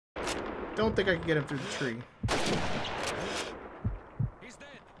don't think I can get him through the tree. He's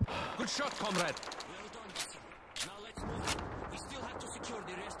dead. Good shot, comrade. Well done, now let's move. We still have to secure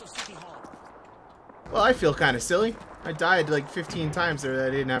the rest of City Hall. Well, I feel kind of silly. I died like 15 times there that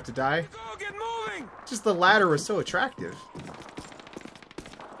I didn't have to die. Go, get moving. Just the ladder was so attractive.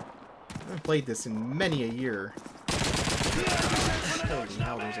 I haven't played this in many a year. Holy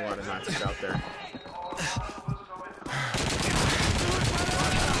hell, there's a lot of Nazis out there.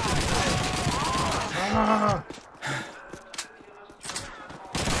 Ah!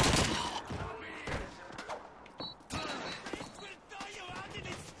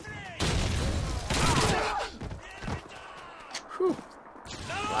 Whew.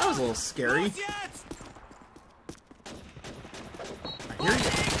 Well, that was a little scary. I hear you.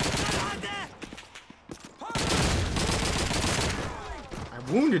 I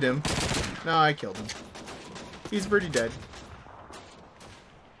wounded him. No, I killed him. He's pretty dead.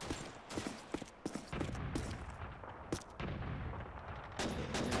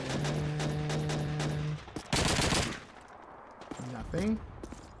 Nothing.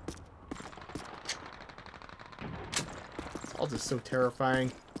 It's all just so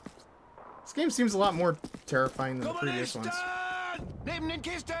terrifying. This game seems a lot more terrifying than the previous ones. Neben den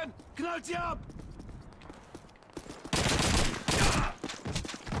Kisten! Knallt sie ab!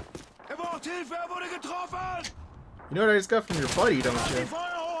 Er braucht Hilfe, er wurde getroffen! You know what I just got from your buddy, don't you? Die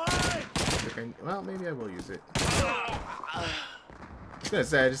Feuerhoheit! Okay, well, maybe I will use it. I was gonna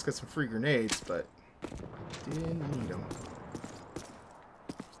say I just got some free grenades, but didn't need them.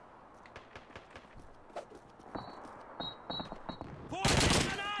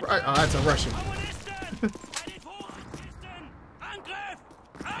 Right, oh, that's a Russian.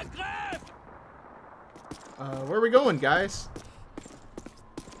 Where are we going, guys?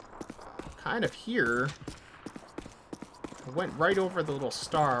 Kind of here. I went right over the little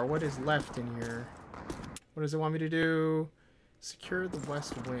star. What is left in here? What does it want me to do? Secure the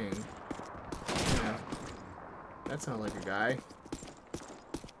west wing. Yeah. That sounds like a guy.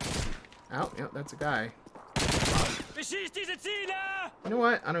 Oh, yeah, that's a guy. You know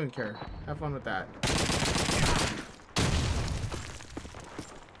what? I don't even care. Have fun with that.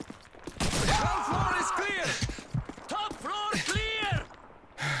 Top floor is clear! Top floor clear!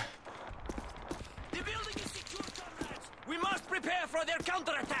 The building is secure, comrades. We must prepare for their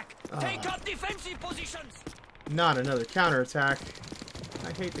counterattack. Take up defensive positions. Not another counterattack.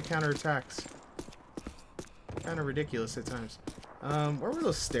 I hate the counterattacks. Kind of ridiculous at times. Where were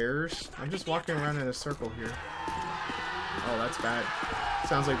those stairs? I'm just walking around in a circle here. Oh, that's bad.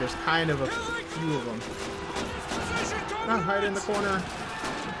 Sounds like there's kind of a few of them. Not hide in the corner.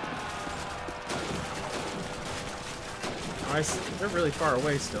 Oh, they're really far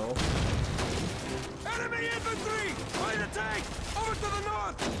away still. Enemy infantry! By the tank! Over to the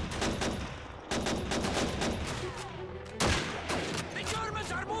north! The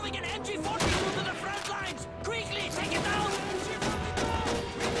Germans are moving an MG-42 to the front lines. Quickly, take it down!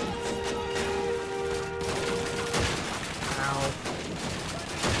 Ow.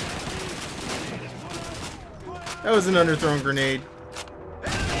 That was an underthrown grenade.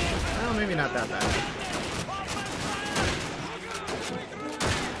 Well, maybe not that bad.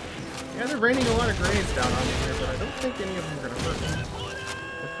 Yeah, they're raining a lot of grenades down on me here, but I don't think any of them are going to hurt me.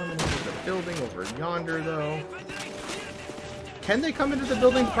 They're coming into the building over yonder, though. Can they come into the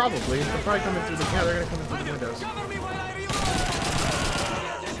building? Probably. They're probably coming through the... Yeah, they're going to come in through the windows.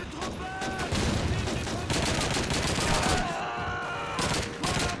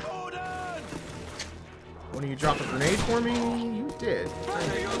 When you drop a grenade for me? You did.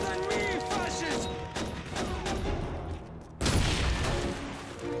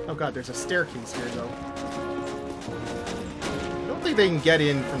 Oh god, there's a staircase here, though. I don't think they can get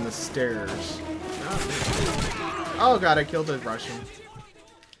in from the stairs. Oh god, I killed a Russian.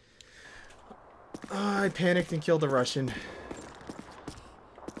 I panicked and killed a Russian.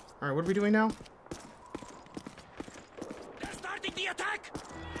 Alright, what are we doing now? They're starting the attack!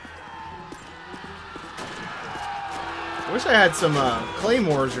 I wish I had some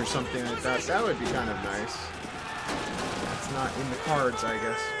claymores or something like that. That would be kind of nice. That's not in the cards, I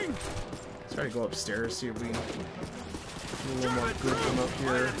guess. Let's try to go upstairs, see if we can do a little more good from up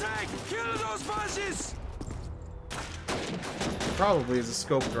here. There probably is a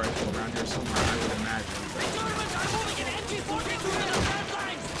scoped rifle around here somewhere, I would imagine. But... Germans are moving an MG-42 to the front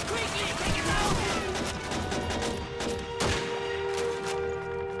lines. Quickly, take it down!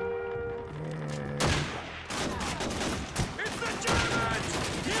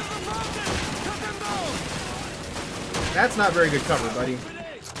 That's not very good cover, buddy.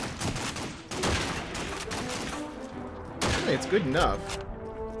 Hey, it's good enough.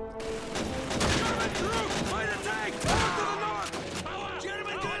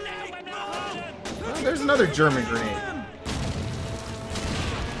 another German grenade.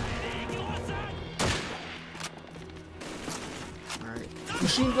 Alright.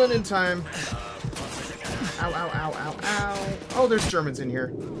 Machine gun in time. Ow, ow, ow, ow, ow. Oh, there's Germans in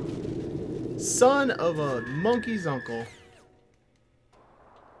here. Son of a monkey's uncle.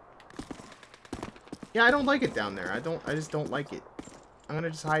 Yeah, I don't like it down there. I just don't like it. I'm gonna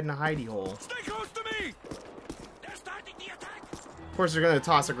just hide in a hidey hole. Stay close to me! They're starting the attack! Of course, they're gonna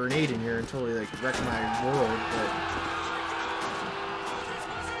toss a grenade in here and totally like wreck my world, but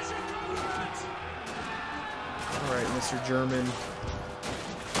alright, Mr. German.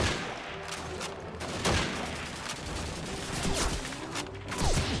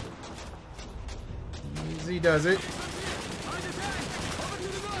 Easy does it.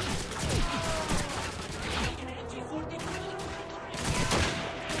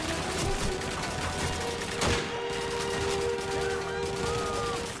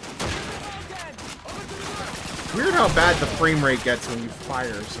 Weird how bad the frame rate gets when you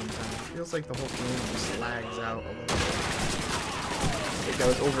fire sometimes. It feels like the whole game just lags out a little bit. I think that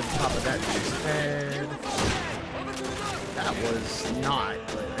was over the top of that dude's head. That was not,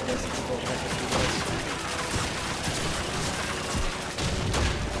 but I guess it's still technically was.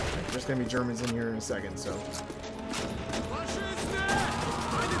 There's gonna be Germans in here in a second, so.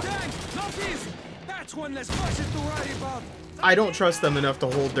 That's one less fascist to worry about. I don't trust them enough to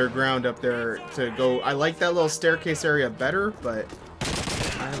hold their ground up there to go. I like that little staircase area better, but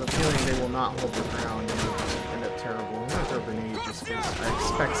I have a feeling they will not hold their ground and end up terrible. I'm gonna throw a grenade just because I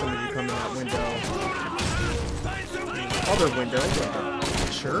expect somebody to come in that window. Other window,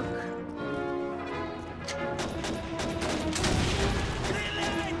 but jerk.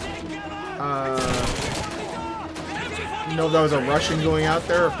 You know if that was a Russian going out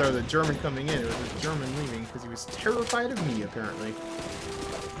there, or if that was a German coming in. It was a German leaving because he was terrified of me, apparently.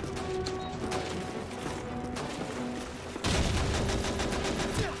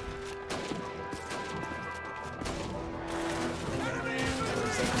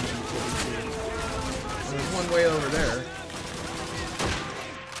 There's one way over there.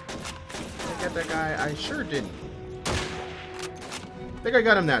 Did I get that guy? I sure didn't. I think I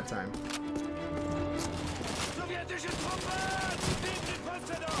got him that time.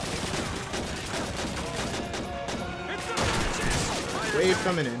 Wave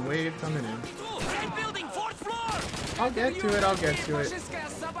coming in, wave coming in. Building, fourth floor! I'll get to it, I'll get to it.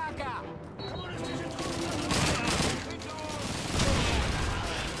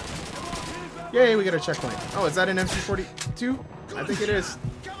 Yay, we got a checkpoint. Oh, is that an MG42? I think it is.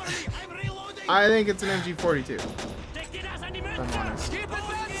 I think it's an MG42. If I'm honest.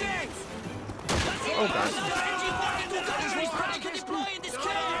 Oh god.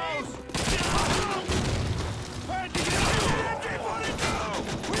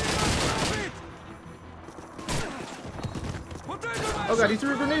 Oh god, he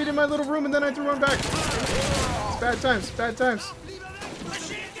threw a grenade in my little room and then I threw one back. It's bad times, bad times.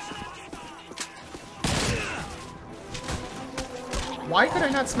 Why could I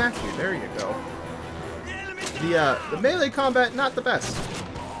not smack you? There you go. The melee combat, not the best.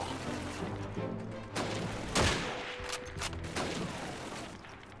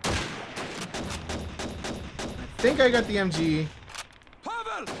 I think I got the MG.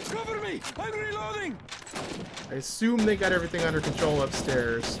 Pavel, cover me! I'm reloading! I assume they got everything under control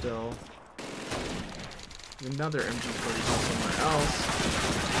upstairs still. Another MG40 somewhere else.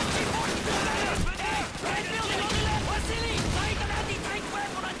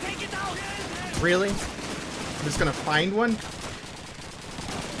 Really? I'm just gonna find one?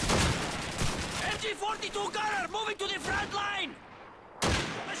 MG42 gunner moving to the front line!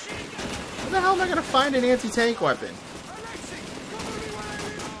 How the hell am I gonna find an anti-tank weapon?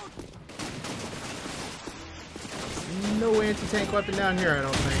 No anti-tank weapon down here, I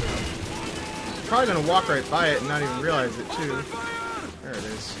don't think. Probably gonna walk right by it and not even realize it too. There it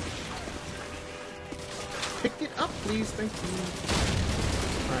is. Pick it up, please. Thank you.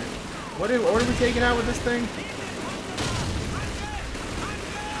 Alright. What are we taking out with this thing?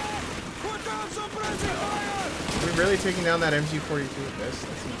 Are we really taking down that MG42 with this?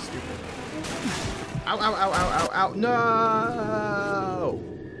 That seems stupid. Ow, ow, ow, ow, ow, ow. No!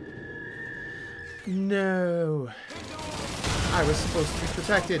 No. I was supposed to be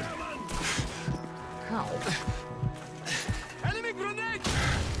protected. How?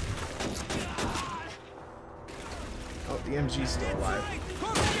 Oh, the MG's still alive.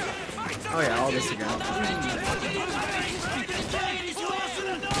 Oh yeah, all this again.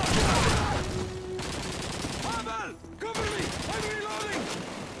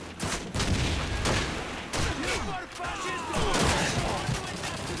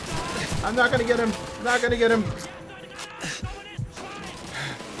 I'm not gonna get him. I'm not gonna get him.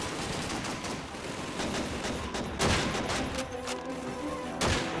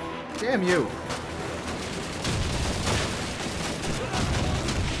 Damn you.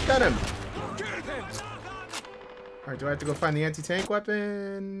 Got him. Alright, do I have to go find the anti-tank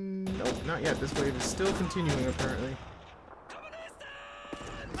weapon? Nope, not yet. This wave is still continuing, apparently.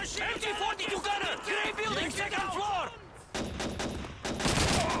 MG-42 gunner! Gray building, second floor!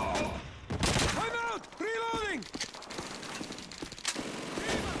 I'm out! Reloading!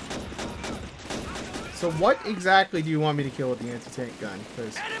 So what exactly do you want me to kill with the anti-tank gun?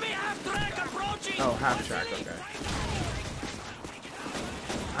 'Cause... Enemy half-track approaching! Oh, half-track, okay.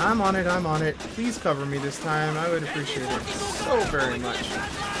 I'm on it, I'm on it. Please cover me this time. I would appreciate it so very much.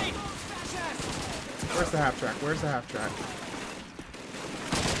 Where's the half-track? Where's the half-track?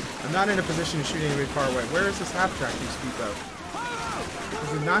 I'm not in a position to shoot anybody far away. Where is this half-track you speak of?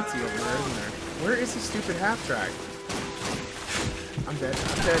 There's a Nazi over there, isn't there? Where is this stupid half-track? I'm dead.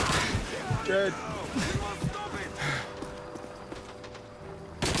 I'm dead. Dead.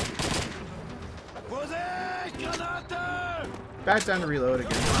 Bad time to reload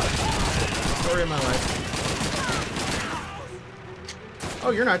again. Story of my life.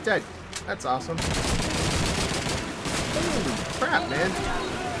 Oh, you're not dead. That's awesome. Holy crap, man.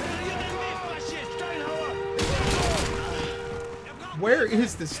 Where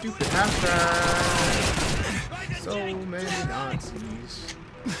is the stupid half-track? So many Nazis.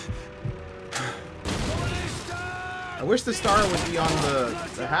 I wish the star would be on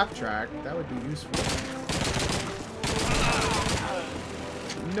the half-track. That would be useful.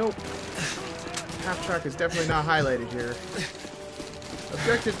 Nope. Half-track is definitely not highlighted here.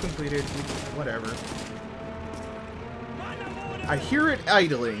 Objective completed. Whatever. I hear it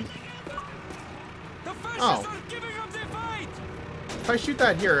idling. Oh. If I shoot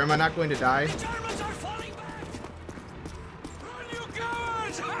that here, am I not going to die?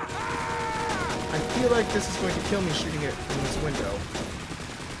 I feel like this is going to kill me shooting it from this window.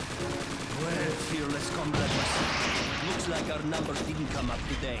 Well, fearless comrades. Looks like our numbers didn't come up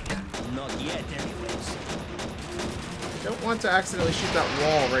today. Not yet, anyways. I don't want to accidentally shoot that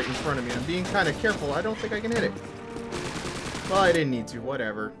wall right in front of me. I'm being kind of careful. I don't think I can hit it. Well, I didn't need to.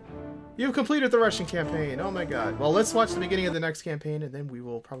 Whatever. You've completed the Russian campaign. Oh my god. Well, let's watch the beginning of the next campaign, and then we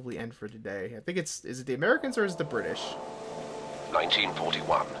will probably end for today. I think it's... Is it the Americans or is it the British?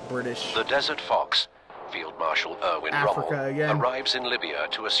 1941. British. The Desert Fox, Field Marshal Erwin Africa Rommel, again. arrives in Libya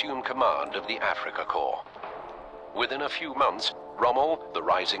to assume command of the Africa Corps. Within a few months, Rommel, the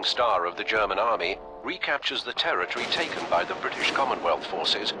rising star of the German army, recaptures the territory taken by the British Commonwealth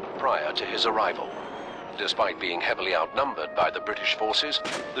forces prior to his arrival. Despite being heavily outnumbered by the British forces,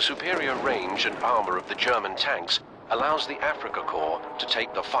 the superior range and armor of the German tanks allows the Africa Corps to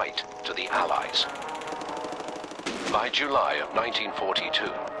take the fight to the Allies. By July of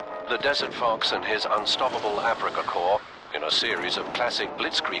 1942, the Desert Fox and his unstoppable Africa Corps, in a series of classic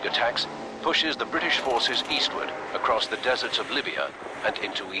blitzkrieg attacks, pushes the British forces eastward across the deserts of Libya and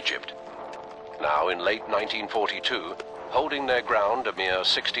into Egypt. Now in late 1942, holding their ground a mere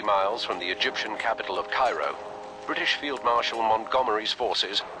 60 miles from the Egyptian capital of Cairo, British Field Marshal Montgomery's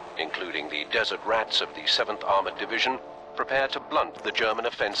forces, including the Desert Rats of the 7th Armored Division, prepare to blunt the German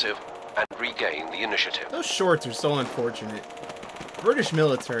offensive and regain the initiative. Those shorts are so unfortunate. British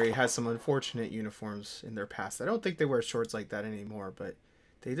military has some unfortunate uniforms in their past. I don't think they wear shorts like that anymore, but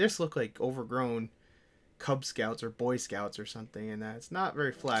they just look like overgrown Cub Scouts or Boy Scouts or something, and that's not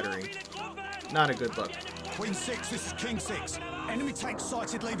very flattering. Not a good look. Queen 6, this is King 6. Enemy tank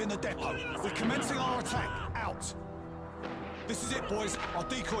sighted leaving the depot. We're commencing our attack. Out. This is it, boys. Our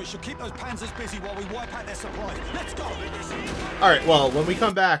decoys should keep those panzers busy while we wipe out their supplies. Let's go! Alright, well, when we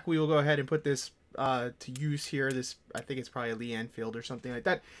come back, we will go ahead and put this to use here. This, I think it's probably a Lee Enfield or something like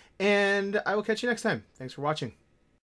that. And I will catch you next time. Thanks for watching.